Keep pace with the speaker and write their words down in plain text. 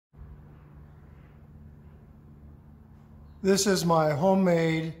This is my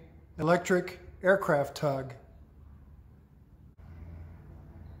homemade electric aircraft tug.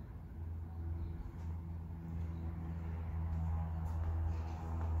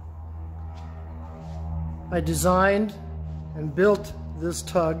 I designed and built this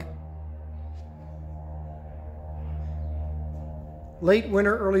tug late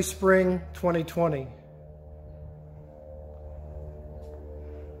winter, early spring 2020.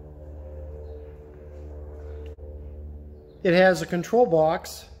 It has a control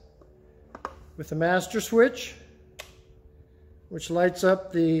box with a master switch, which lights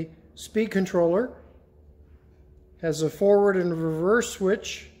up the speed controller, has a forward and reverse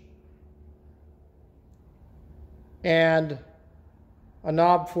switch, and a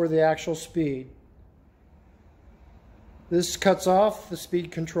knob for the actual speed. This cuts off the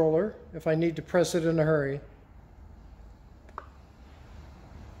speed controller if I need to press it in a hurry.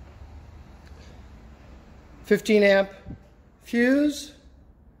 "15 amp fuse,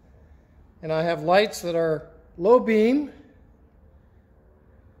 and I have lights that are low beam.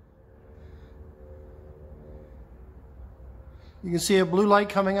 You can see a blue light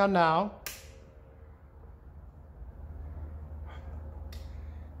coming on now.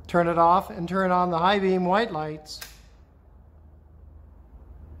 Turn it off and turn on the high beam white lights.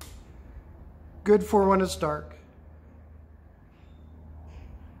 Good for when it's dark.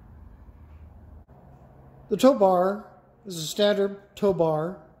 The tow bar is a standard tow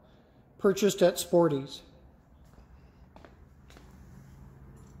bar purchased at Sporty's.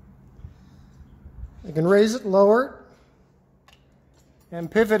 I can raise it, lower it,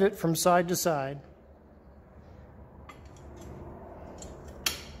 and pivot it from side to side.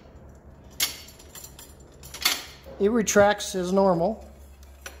 It retracts as normal.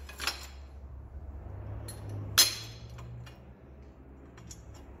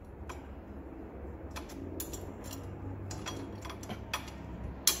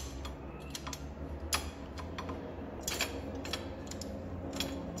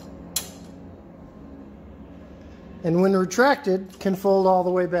 And when retracted, can fold all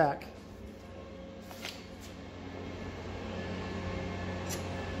the way back.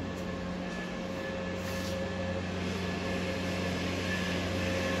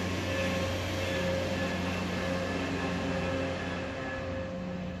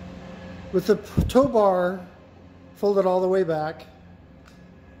 With the tow bar folded all the way back,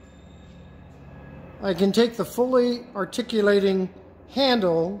 I can take the fully articulating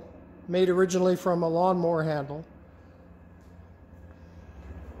handle, made originally from a lawnmower handle,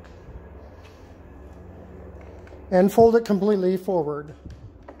 and fold it completely forward.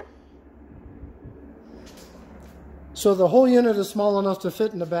 So the whole unit is small enough to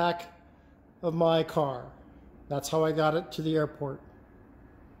fit in the back of my car. That's how I got it to the airport.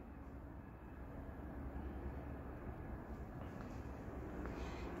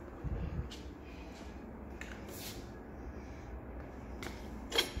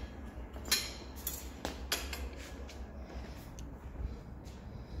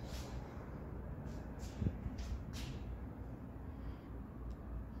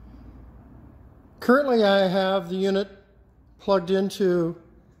 Currently, I have the unit plugged into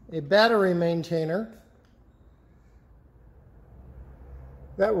a battery maintainer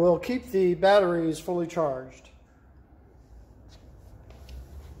that will keep the batteries fully charged.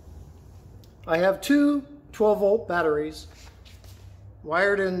 I have two 12-volt batteries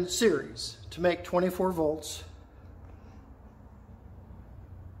wired in series to make 24 volts.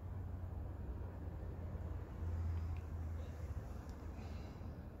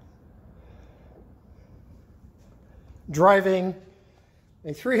 Driving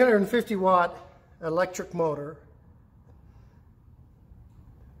a 350 watt electric motor,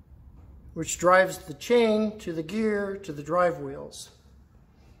 which drives the chain to the gear to the drive wheels.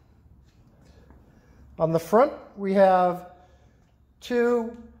 On the front, we have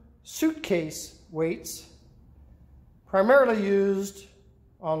two suitcase weights, primarily used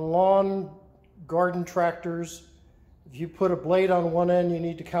on lawn garden tractors. If you put a blade on one end, you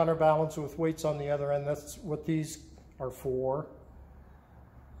need to counterbalance it with weights on the other end. That's what these are for.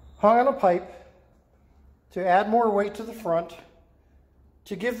 Hung on a pipe to add more weight to the front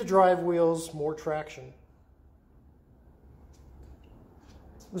to give the drive wheels more traction.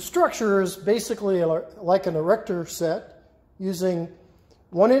 The structure is basically like an erector set using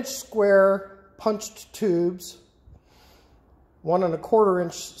 1-inch square punched tubes, 1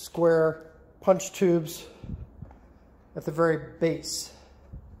 1/4-inch square punched tubes at the very base.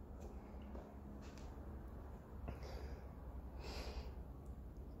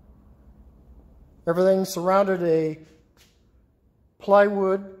 Everything surrounded a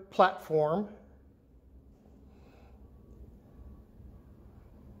plywood platform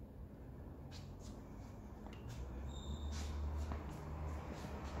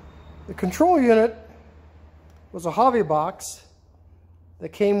The control unit was a hobby box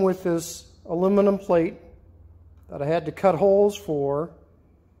that came with this aluminum plate that I had to cut holes for,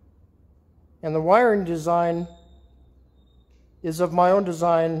 and the wiring design is of my own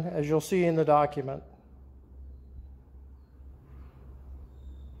design, as you'll see in the document.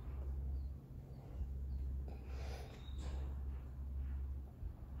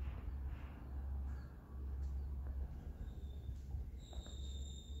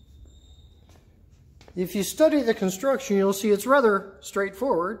 If you study the construction, you'll see it's rather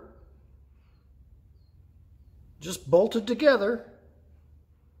straightforward. Just bolted together.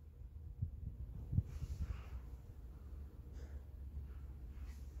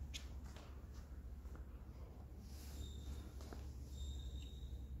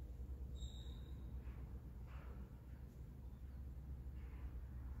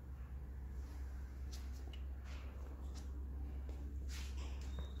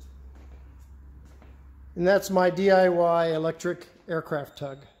 And that's my DIY electric aircraft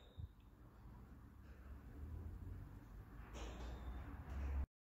tug.